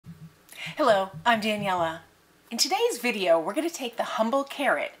Hello, I'm Daniela. In today's video, we're going to take the humble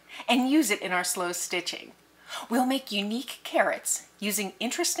carrot and use it in our slow stitching. We'll make unique carrots using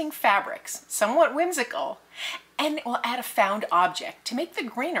interesting fabrics, somewhat whimsical, and we'll add a found object to make the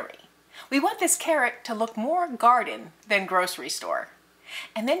greenery. We want this carrot to look more garden than grocery store.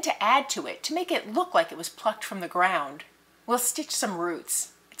 And then to add to it, to make it look like it was plucked from the ground, we'll stitch some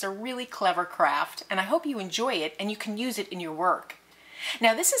roots. It's a really clever craft, and I hope you enjoy it and you can use it in your work.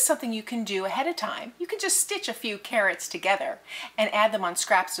 Now this is something you can do ahead of time. You can just stitch a few carrots together and add them on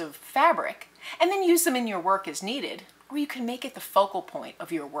scraps of fabric and then use them in your work as needed, or you can make it the focal point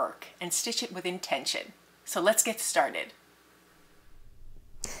of your work and stitch it with intention. So let's get started.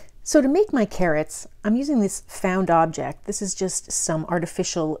 So to make my carrots, I'm using this found object. This is just some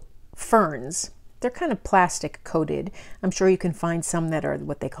artificial ferns. They're kind of plastic coated. I'm sure you can find some that are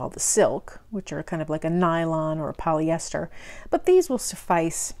what they call the silk, which are kind of like a nylon or a polyester, but these will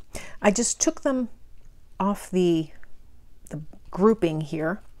suffice. I just took them off the grouping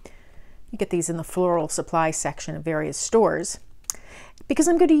here. You get these in the floral supply section of various stores, because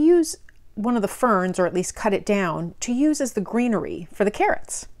I'm going to use one of the ferns, or at least cut it down, to use as the greenery for the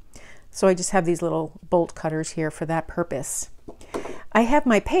carrots. So I just have these little bolt cutters here for that purpose. I have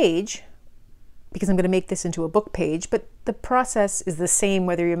my page, because I'm going to make this into a book page, but the process is the same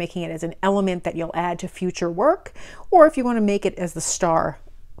whether you're making it as an element that you'll add to future work, or if you want to make it as the star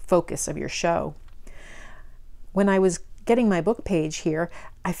focus of your show. When I was getting my book page here,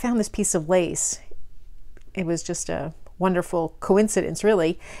 I found this piece of lace. It was just a wonderful coincidence,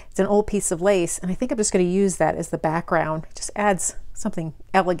 really. It's an old piece of lace, and I think I'm just going to use that as the background. It just adds something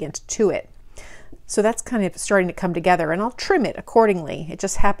elegant to it. So that's kind of starting to come together, and I'll trim it accordingly. It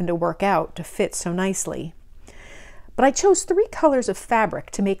just happened to work out to fit so nicely. But I chose 3 colors of fabric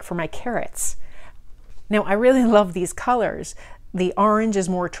to make for my carrots. Now I really love these colors. The orange is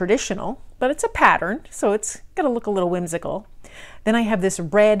more traditional, but it's a pattern, so it's going to look a little whimsical. Then I have this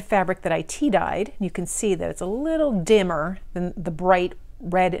red fabric that I tea-dyed. You can see that it's a little dimmer than the bright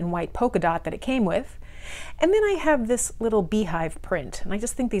red and white polka dot that it came with. And then I have this little beehive print, and I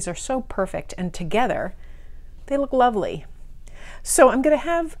just think these are so perfect, and together they look lovely. So I'm going to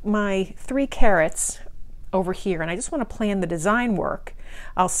have my 3 carrots over here, and I just want to plan the design work.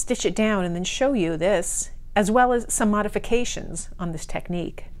 I'll stitch it down and then show you this, as well as some modifications on this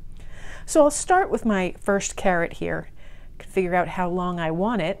technique. So I'll start with my first carrot here. I can figure out how long I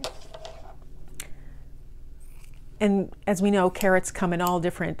want it. And as we know, carrots come in all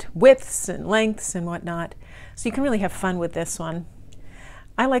different widths and lengths and whatnot, so you can really have fun with this one.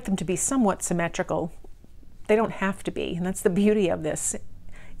 I like them to be somewhat symmetrical. They don't have to be, and that's the beauty of this.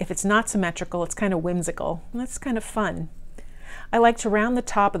 If it's not symmetrical, it's kind of whimsical, and that's kind of fun. I like to round the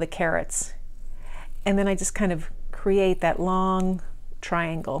top of the carrots, and then I just kind of create that long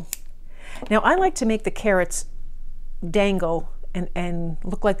triangle. Now I like to make the carrots dangle and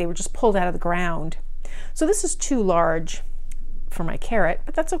look like they were just pulled out of the ground. So this is too large for my carrot,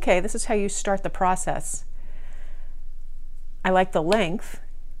 but that's okay. This is how you start the process. I like the length.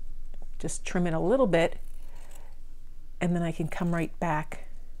 Just trim it a little bit, and then I can come right back.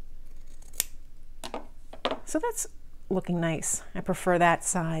 So that's looking nice. I prefer that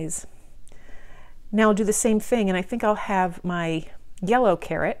size. Now I'll do the same thing, and I think I'll have my yellow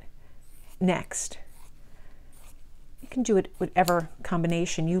carrot next. You can do it whatever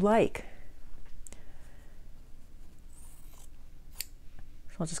combination you like.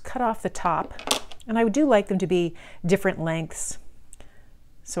 I'll just cut off the top, and I do like them to be different lengths.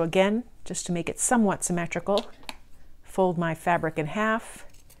 So again, just to make it somewhat symmetrical, fold my fabric in half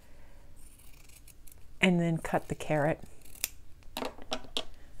and then cut the carrot.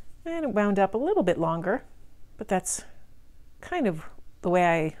 And it wound up a little bit longer, but that's kind of the way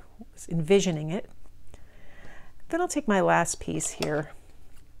I was envisioning it. Then I'll take my last piece here.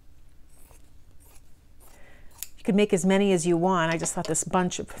 You could make as many as you want. I just thought this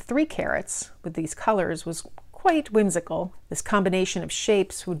bunch of 3 carrots with these colors was quite whimsical. This combination of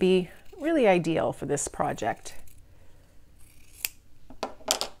shapes would be really ideal for this project.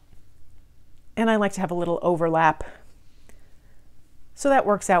 And I like to have a little overlap, so that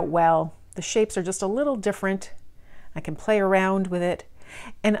works out well. The shapes are just a little different. I can play around with it.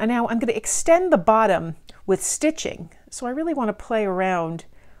 And now I'm going to extend the bottom with stitching, so I really want to play around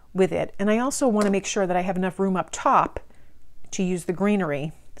with it. And I also want to make sure that I have enough room up top to use the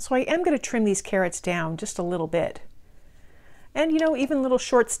greenery. So I am going to trim these carrots down just a little bit. And you know, even little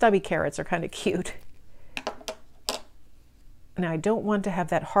short stubby carrots are kind of cute. Now I don't want to have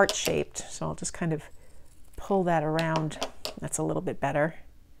that heart shaped, so I'll just kind of pull that around. That's a little bit better.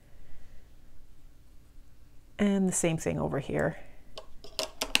 And the same thing over here.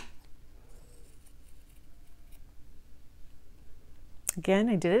 Again,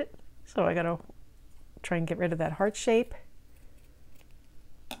 I did it, so I gotta try and get rid of that heart shape.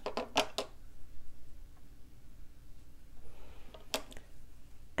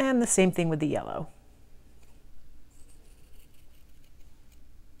 And the same thing with the yellow.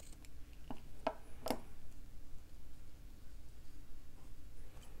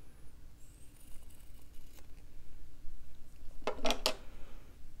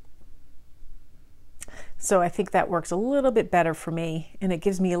 So I think that works a little bit better for me, and it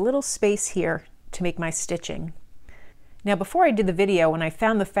gives me a little space here to make my stitching. Now, before I did the video, when I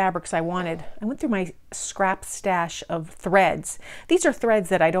found the fabrics I wanted, I went through my scrap stash of threads. These are threads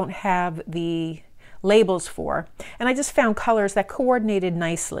that I don't have the labels for, and I just found colors that coordinated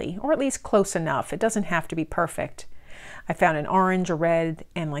nicely, or at least close enough. It doesn't have to be perfect. I found an orange, a red,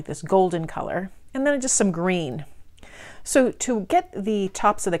 and like this golden color, and then just some green. So to get the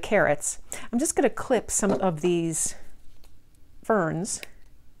tops of the carrots, I'm just going to clip some of these ferns,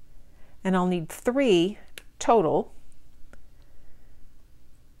 and I'll need 3 total.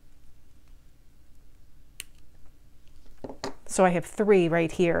 So I have 3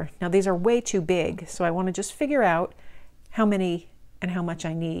 right here. Now these are way too big, so I want to just figure out how many and how much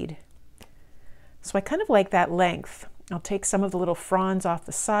I need. So I kind of like that length. I'll take some of the little fronds off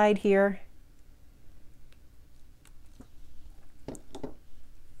the side here.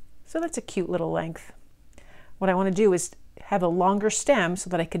 So that's a cute little length. What I want to do is have a longer stem so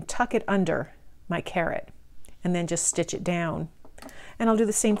that I can tuck it under my carrot and then just stitch it down. And I'll do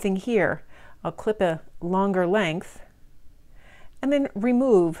the same thing here. I'll clip a longer length and then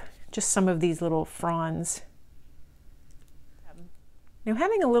remove just some of these little fronds. Now,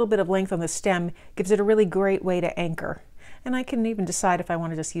 having a little bit of length on the stem gives it a really great way to anchor. And I can even decide if I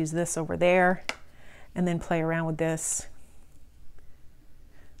want to just use this over there and then play around with this.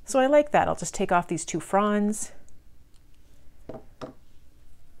 So I like that. I'll just take off these 2 fronds.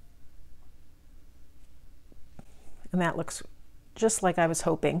 And that looks just like I was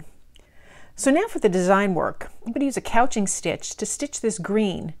hoping. So now for the design work, I'm going to use a couching stitch to stitch this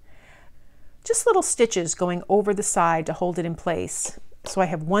green. Just little stitches going over the side to hold it in place. So I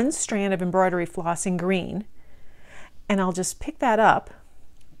have 1 strand of embroidery floss in green, and I'll just pick that up,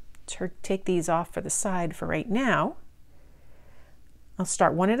 take these off for the side for right now. I'll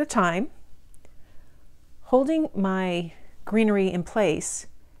start one at a time, holding my greenery in place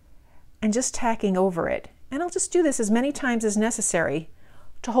and just tacking over it. And I'll just do this as many times as necessary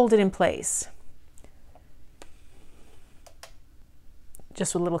to hold it in place.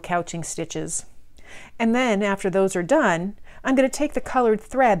 Just with little couching stitches. And then after those are done, I'm going to take the colored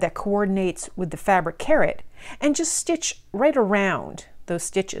thread that coordinates with the fabric carrot and just stitch right around those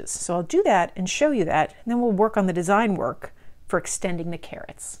stitches. So I'll do that and show you that, and then we'll work on the design work for extending the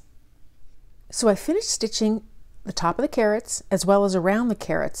carrots. So I finished stitching the top of the carrots as well as around the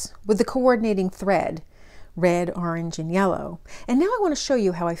carrots with the coordinating thread, red, orange, and yellow. And now I want to show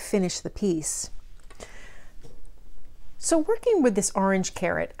you how I finished the piece. So working with this orange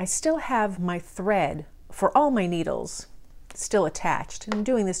carrot, I still have my thread for all my needles still attached. And I'm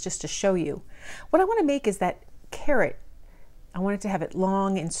doing this just to show you. What I want to make is that carrot, I wanted to have it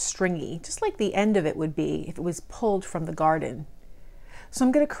long and stringy, just like the end of it would be if it was pulled from the garden. So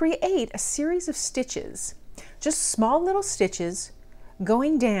I'm going to create a series of stitches, just small little stitches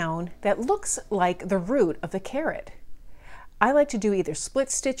going down that looks like the root of the carrot. I like to do either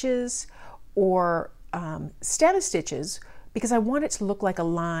split stitches or stem stitches because I want it to look like a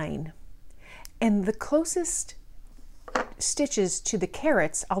line. And the closest stitches to the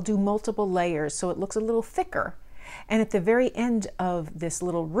carrots, I'll do multiple layers so it looks a little thicker. And at the very end of this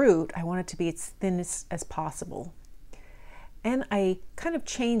little root, I want it to be as thin as possible. And I kind of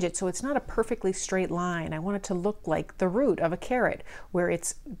change it so it's not a perfectly straight line. I want it to look like the root of a carrot, where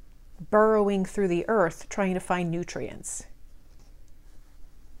it's burrowing through the earth trying to find nutrients.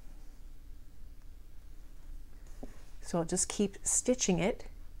 So I'll just keep stitching it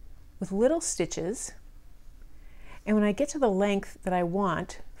with little stitches. And when I get to the length that I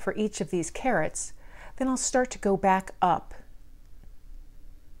want for each of these carrots, then I'll start to go back up.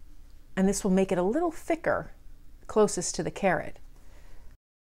 And this will make it a little thicker closest to the carrot.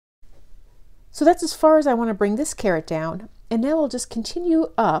 So that's as far as I want to bring this carrot down. And now I'll just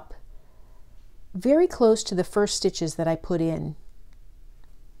continue up very close to the first stitches that I put in.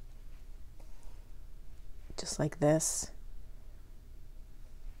 Just like this.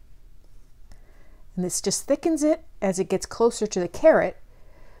 And this just thickens it as it gets closer to the carrot,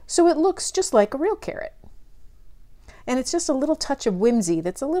 so it looks just like a real carrot. And it's just a little touch of whimsy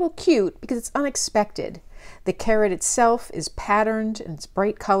that's a little cute because it's unexpected. The carrot itself is patterned and it's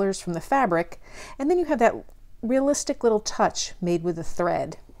bright colors from the fabric, and then you have that realistic little touch made with a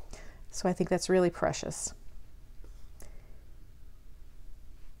thread. So I think that's really precious.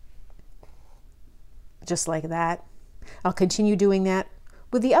 Just like that. I'll continue doing that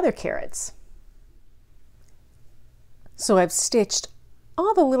with the other carrots. So I've stitched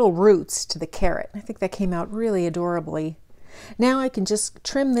all the little roots to the carrot. I think that came out really adorably. Now I can just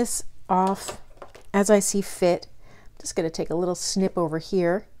trim this off as I see fit. I'm just going to take a little snip over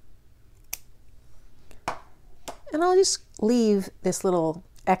here. And I'll just leave this little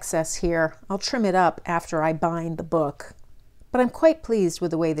excess here. I'll trim it up after I bind the book. But I'm quite pleased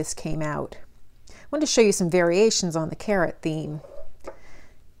with the way this came out. I wanted to show you some variations on the carrot theme.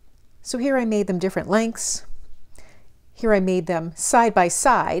 So here I made them different lengths. Here I made them side by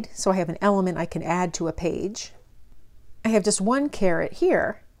side, so I have an element I can add to a page. I have just one carrot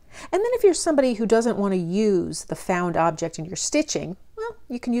here. And then if you're somebody who doesn't want to use the found object in your stitching, well,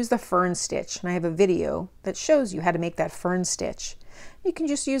 you can use the Fern Stitch. And I have a video that shows you how to make that Fern Stitch. You can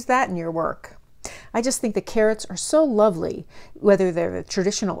just use that in your work. I just think the carrots are so lovely, whether they're the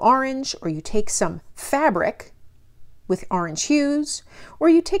traditional orange, or you take some fabric with orange hues, or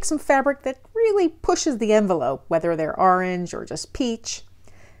you take some fabric that really pushes the envelope, whether they're orange or just peach,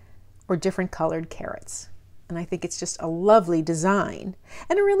 or different colored carrots. And I think it's just a lovely design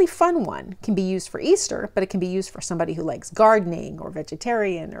and a really fun one. It can be used for Easter, but it can be used for somebody who likes gardening or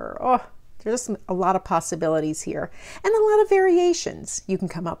vegetarian, or there's just a lot of possibilities here and a lot of variations you can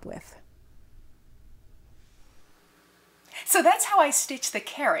come up with. So that's how I stitch the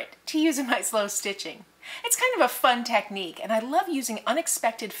carrot to use in my slow stitching. It's kind of a fun technique, and I love using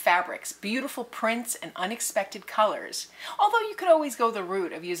unexpected fabrics, beautiful prints, and unexpected colors, although you could always go the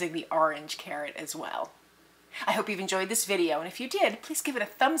route of using the orange carrot as well. I hope you've enjoyed this video, and if you did, please give it a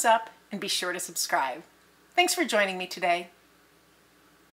thumbs up and be sure to subscribe. Thanks for joining me today.